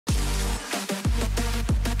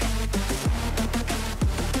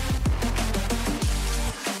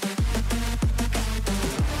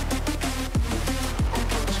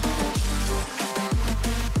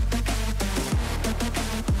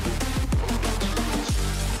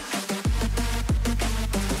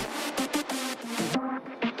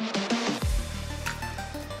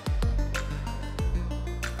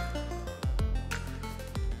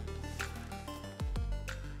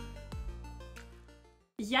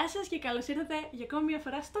Γεια σας και καλώς ήρθατε για ακόμη μια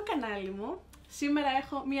φορά στο κανάλι μου. Σήμερα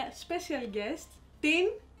έχω μια special guest, την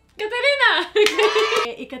Κατερίνα!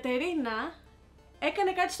 Η Κατερίνα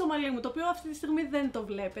έκανε κάτι στο μαλλί μου, το οποίο αυτή τη στιγμή δεν το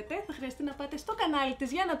βλέπετε. Θα χρειαστεί να πάτε στο κανάλι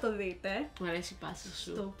της για να το δείτε. Μ' αρέσει η πάσα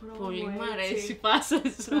σου. Στο πρόμο, πολύ μ' έτσι. αρέσει η πάσα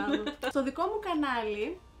σου. Μπράβο. Στο δικό μου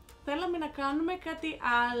κανάλι θέλαμε να κάνουμε κάτι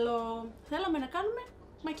άλλο. Θέλαμε να κάνουμε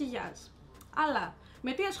μακιγιάζ. Αλλά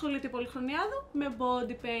με τι ασχολείται η Πολυχρονιάδου? Με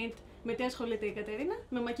Bodypaint. Με τι ασχολείται η Κατερίνα?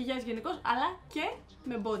 Με μακιγιάζ γενικώς, αλλά και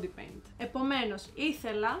με Bodypaint. Επομένως,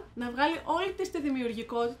 ήθελα να βγάλει όλη της τη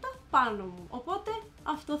δημιουργικότητα πάνω μου. Οπότε,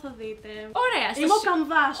 αυτό θα δείτε. Ωραία. Είμαι ο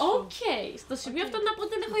καμβάς σου. Οκ. Στο σημείο αυτό να πω ότι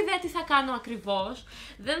δεν έχω ιδέα τι θα κάνω ακριβώς.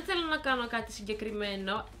 Δεν θέλω να κάνω κάτι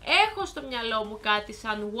συγκεκριμένο. Έχω στο μυαλό μου κάτι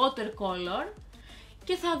σαν watercolor.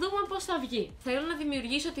 Και θα δούμε πώς θα βγει. Θέλω να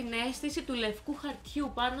δημιουργήσω την αίσθηση του λευκού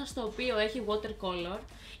χαρτιού πάνω στο οποίο έχει watercolor.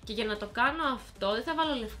 Και για να το κάνω αυτό δεν θα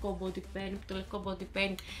βάλω λευκό body paint, που το λευκό body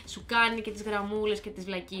paint σου κάνει και τις γραμμούλες και τις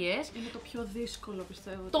βλακίες. Είναι το πιο δύσκολο,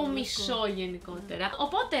 πιστεύω. Το μισό γενικότερα.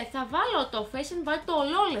 Οπότε θα βάλω το face and body το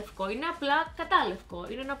ολόλευκο. Είναι απλά κατάλευκο.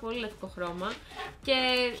 Είναι ένα πολύ λευκό χρώμα. Και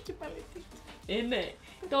παλαιτή. Ναι.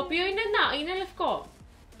 Το οποίο είναι λευκό.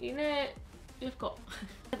 Είναι λευκό.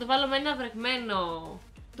 Θα το βάλω με ένα βρεγμένο.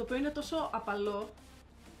 Το οποίο είναι τόσο απαλό.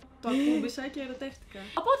 Το ακούμπησα και ερωτεύτηκα.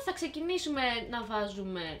 Οπότε θα ξεκινήσουμε να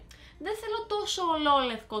βάζουμε. Δεν θέλω τόσο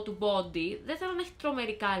ολόλευκο του body. Δεν θέλω να έχει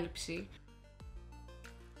τρομερή κάλυψη.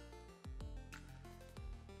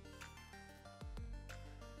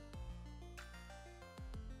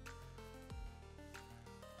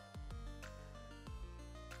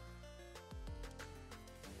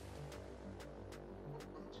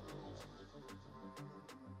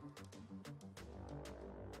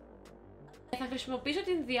 Θα χρησιμοποιήσω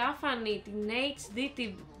την διάφανη, την HD,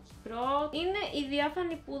 την Pro. Είναι η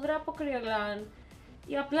διάφανη πούδρα από Κρυολάν.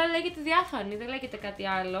 Ή απλά λέγεται διάφανη, δεν λέγεται κάτι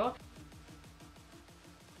άλλο.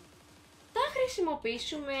 Θα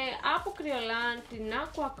χρησιμοποιήσουμε από Κρυολάν την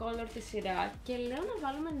Aqua Color τη σειρά και λέω να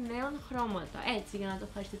βάλουμε νέων χρώματα. Έτσι, για να το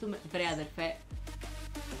ευχαριστηθούμε. Βρε αδερφέ.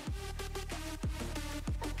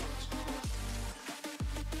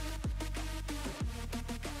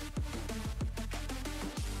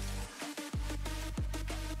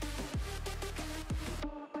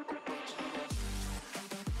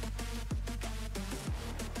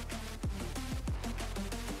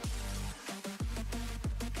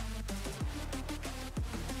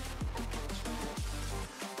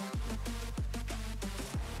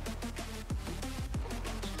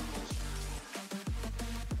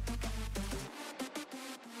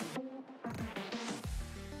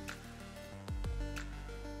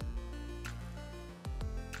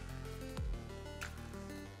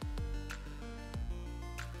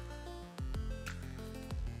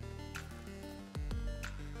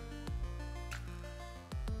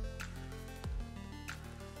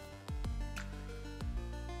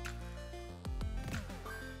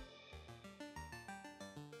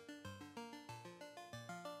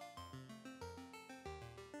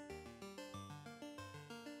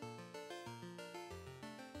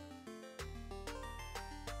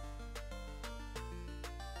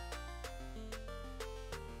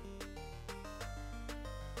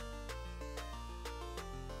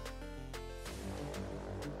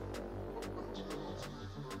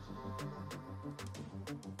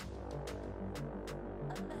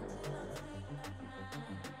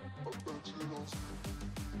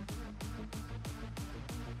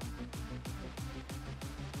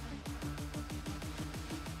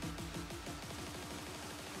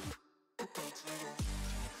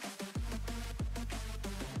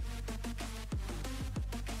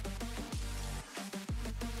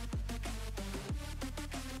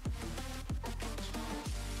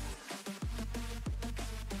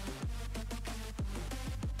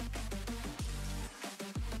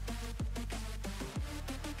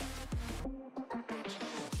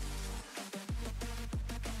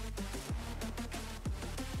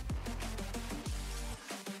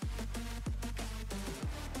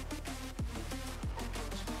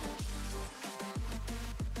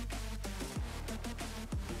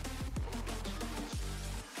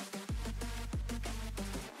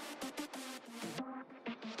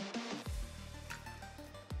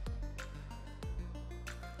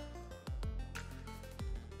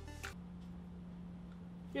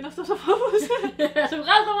 Είναι αυτός ο φόβος. Θα σου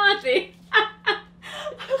βγάλω το μάτι.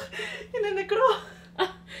 Είναι νεκρό.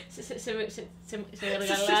 Σε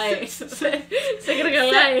γαργαλάει. Σε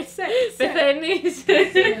γαργαλάει. Πεθαίνεις.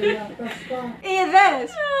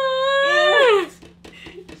 Είδες.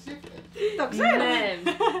 Το ξέρω.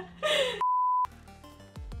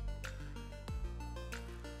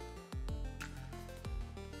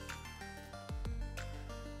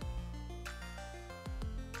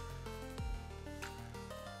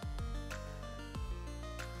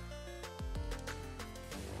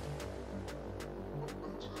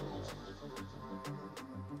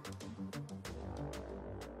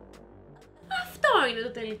 είναι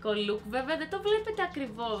το τελικό look. Βέβαια δεν το βλέπετε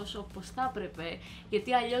ακριβώς όπως θα έπρεπε,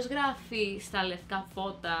 γιατί αλλιώς γράφει στα λευκά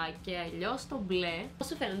φώτα και αλλιώς το μπλε. Πώς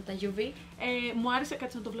σου φαίνονται τα UV? Μου άρεσε,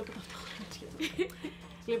 κάτσε να το βλέπω ταυτόχρονα.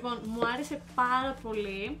 Λοιπόν, μου άρεσε πάρα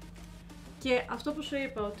πολύ. Και αυτό που σου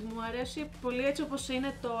είπα, ότι μου αρέσει πολύ έτσι όπως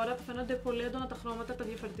είναι τώρα, που φαίνονται πολύ έντονα τα χρώματα, τα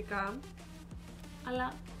διαφορετικά.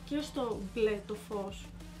 Αλλά και στο μπλε το φως.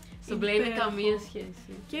 Στο μπλε είναι καμία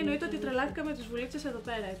σχέση. Και εννοείται ότι τρελάθηκα με τις βουλίτσες εδώ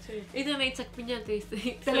πέρα, έτσι. Ήταν η τσακπινιά της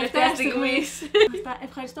Τελευταία στιγμή.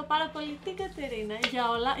 Ευχαριστώ πάρα πολύ την Κατερίνα για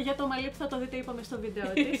όλα. Για το μαλλί που θα το δείτε, είπαμε στο βίντεο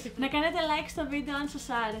της. Να κάνετε like στο βίντεο αν σας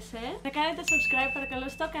άρεσε. Να κάνετε subscribe παρακαλώ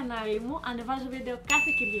στο κανάλι μου. Ανεβάζω βίντεο κάθε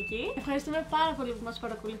Κυριακή. Ευχαριστούμε πάρα πολύ που μας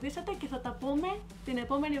παρακολουθήσατε και θα τα πούμε την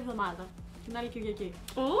επόμενη εβδομάδα. Την άλλη Κυριακή.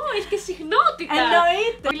 Ω, έχει και συχνότητα!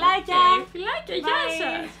 Εννοείται! Φιλάκια! Φιλάκια, γεια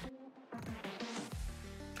σας!